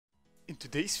In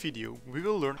today's video, we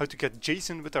will learn how to get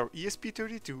JSON with our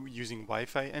ESP32 using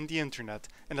Wi-Fi and the internet,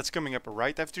 and that's coming up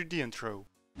right after the intro.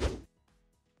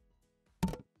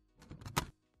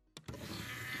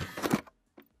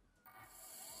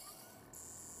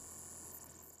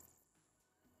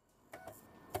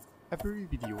 Every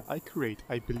video I create,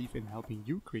 I believe in helping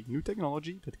you create new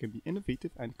technology that can be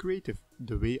innovative and creative.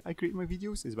 The way I create my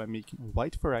videos is by making a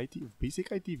wide variety of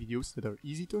basic IT videos that are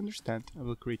easy to understand and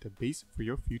will create a base for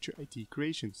your future IT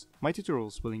creations. My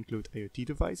tutorials will include IoT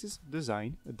devices,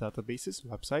 design, databases,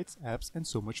 websites, apps, and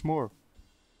so much more.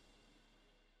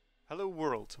 Hello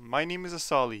world, my name is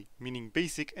Asali, meaning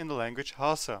basic in the language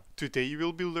Hausa. Today you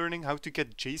will be learning how to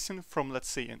get JSON from, let's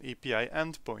say, an API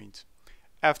endpoint.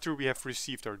 After we have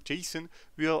received our JSON,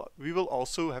 we will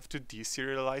also have to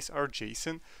deserialize our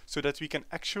JSON so that we can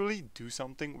actually do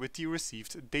something with the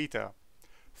received data.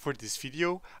 For this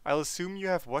video, I'll assume you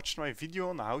have watched my video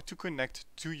on how to connect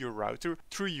to your router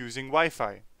through using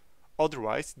Wi-Fi.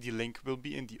 Otherwise, the link will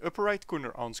be in the upper right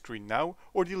corner on screen now,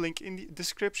 or the link in the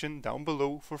description down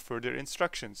below for further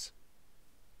instructions.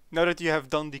 Now that you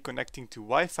have done the connecting to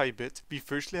Wi-Fi bit, we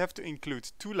firstly have to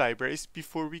include two libraries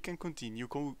before we can continue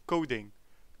coding.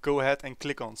 Go ahead and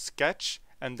click on Sketch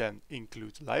and then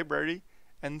Include Library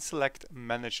and select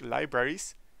Manage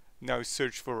Libraries. Now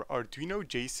search for Arduino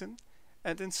JSON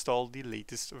and install the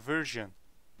latest version.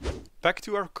 Back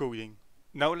to our coding.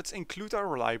 Now let's include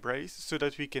our libraries so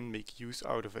that we can make use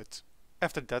out of it.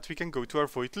 After that we can go to our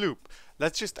void loop.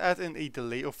 Let's just add in a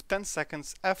delay of 10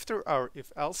 seconds after our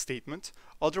if-else statement,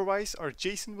 otherwise our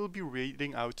JSON will be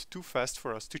reading out too fast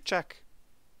for us to check.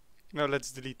 Now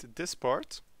let's delete this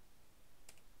part.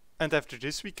 And after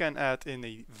this we can add in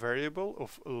a variable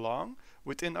of long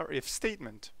within our if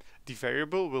statement. The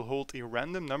variable will hold a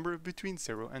random number between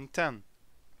 0 and 10.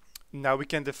 Now we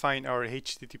can define our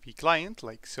HTTP client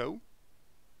like so.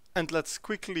 And let's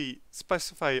quickly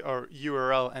specify our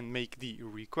URL and make the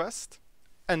request.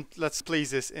 And let's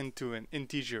place this into an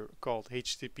integer called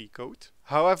HTTP code.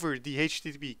 However, the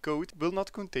HTTP code will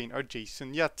not contain our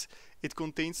JSON yet. It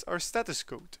contains our status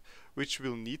code, which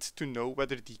we'll need to know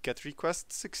whether the GET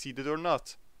request succeeded or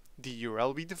not. The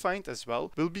URL we defined as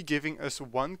well will be giving us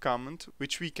one comment,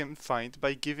 which we can find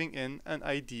by giving in an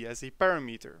ID as a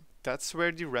parameter. That's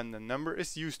where the random number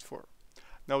is used for.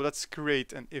 Now let's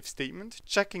create an if statement,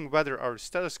 checking whether our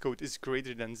status code is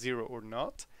greater than 0 or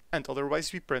not, and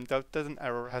otherwise we print out that an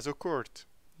error has occurred.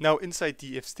 Now inside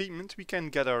the if statement we can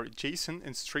get our JSON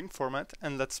in string format,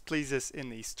 and let's place this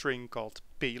in a string called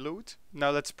payload. Now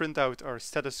let's print out our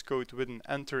status code with an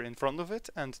enter in front of it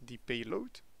and the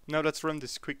payload. Now let's run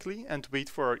this quickly and wait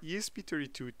for our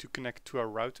ESP32 to connect to our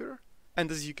router.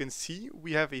 And as you can see,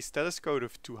 we have a status code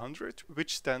of 200,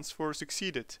 which stands for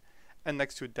succeeded. And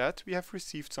next to that we have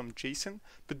received some JSON,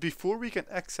 but before we can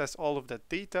access all of that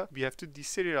data, we have to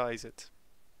deserialize it.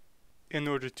 In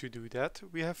order to do that,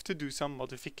 we have to do some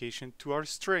modification to our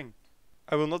string.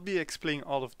 I will not be explaining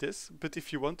all of this, but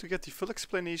if you want to get the full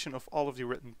explanation of all of the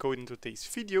written code in today's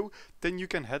video, then you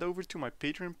can head over to my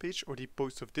Patreon page or the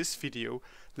post of this video.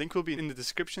 Link will be in the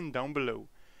description down below.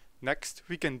 Next,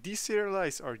 we can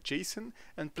deserialize our JSON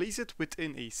and place it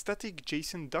within a static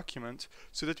JSON document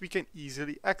so that we can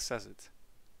easily access it.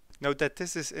 Now that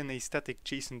this is in a static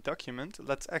JSON document,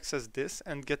 let's access this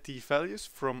and get the values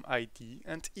from ID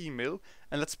and email,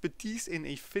 and let's put these in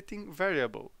a fitting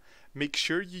variable. Make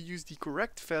sure you use the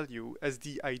correct value, as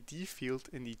the ID field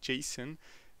in the JSON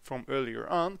from earlier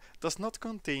on does not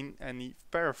contain any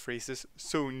paraphrases,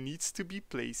 so needs to be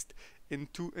placed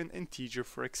into an integer,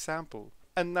 for example.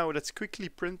 And now let's quickly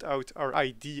print out our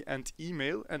ID and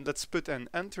email, and let's put an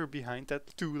enter behind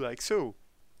that too, like so.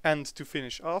 And to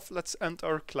finish off, let's end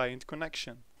our client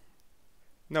connection.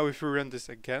 Now if we run this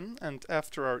again, and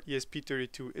after our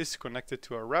ESP32 is connected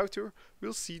to our router,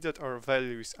 we'll see that our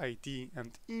values ID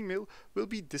and email will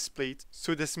be displayed,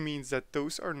 so this means that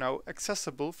those are now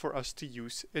accessible for us to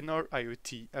use in our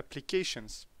IoT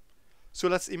applications. So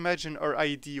let's imagine our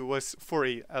ID was for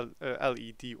a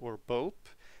LED or bulb,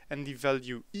 and the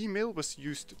value email was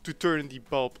used to turn the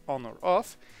bulb on or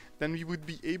off. Then we would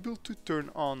be able to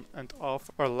turn on and off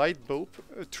our light bulb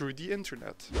through the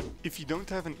internet. If you don't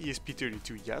have an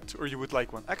ESP32 yet, or you would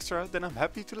like one extra, then I'm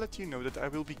happy to let you know that I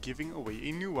will be giving away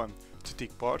a new one. To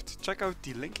take part, check out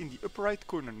the link in the upper right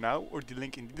corner now, or the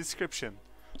link in the description.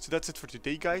 So that's it for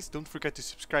today guys, don't forget to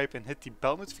subscribe and hit the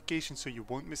bell notification so you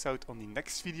won't miss out on the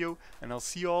next video, and I'll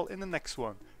see you all in the next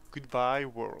one. Goodbye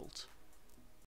world.